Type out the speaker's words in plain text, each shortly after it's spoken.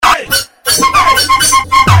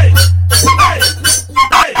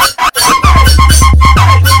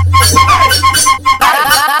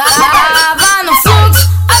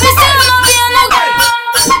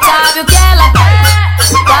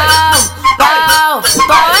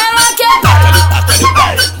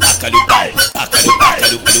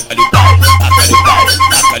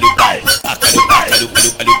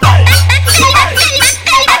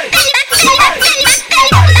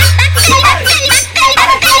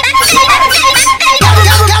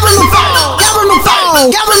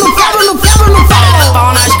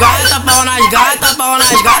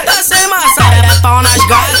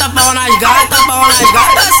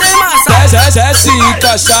Desce e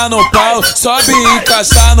encaixa no pau, sobe e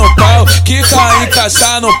encaixa no pau, quica e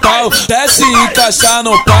encaixa no pau, desce e encaixa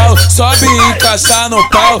no pau, sobe e encaixa no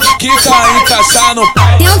pau, quica e encaixa no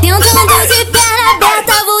pau. Tentando de perna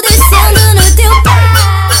aberta, vou descendo no teu pau.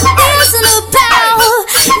 Desço no pau,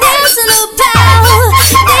 desço no pau,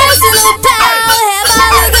 desço no pau.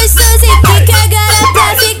 Rebalo gostoso e pica agora pra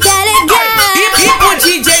ficar legal. E pro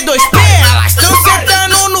DJ 2P, elas tão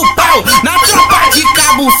sentando no pau. Na tropa de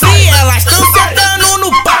Cabo Frio, elas tão sentando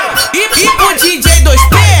no pau. E pro DJ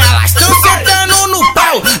 2P, elas tão sentando no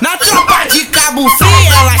pau. Na tropa de Cabo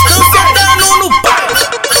Frio, elas tão sentando no pau.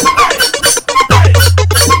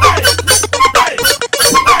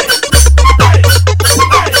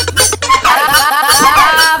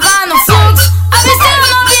 Tava no fluxo, avistei a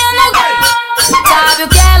novinha no Grau. Sabe o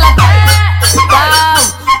que ela quer? Pau,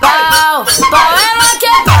 pau, pau, ela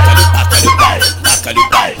quer pau.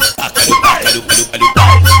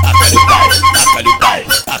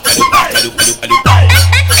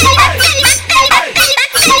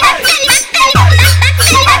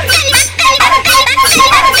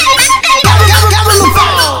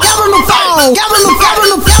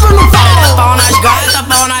 Pau nas gatas,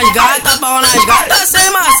 pau nas gatas, pau nas gatas sem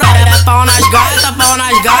maçã. Pau nas gatas, pau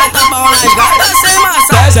nas gatas, pau nas gatas sem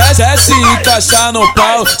maçã. Desce e encaixa no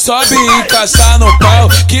pau, sobe e encaixa no pau,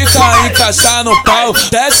 quica e encaixa no pau,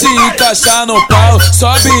 desce e encaixa no pau,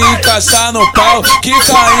 sobe e encaixa no pau,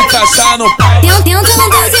 quica e encaixa no pau.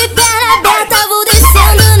 Tentando de perna aberta.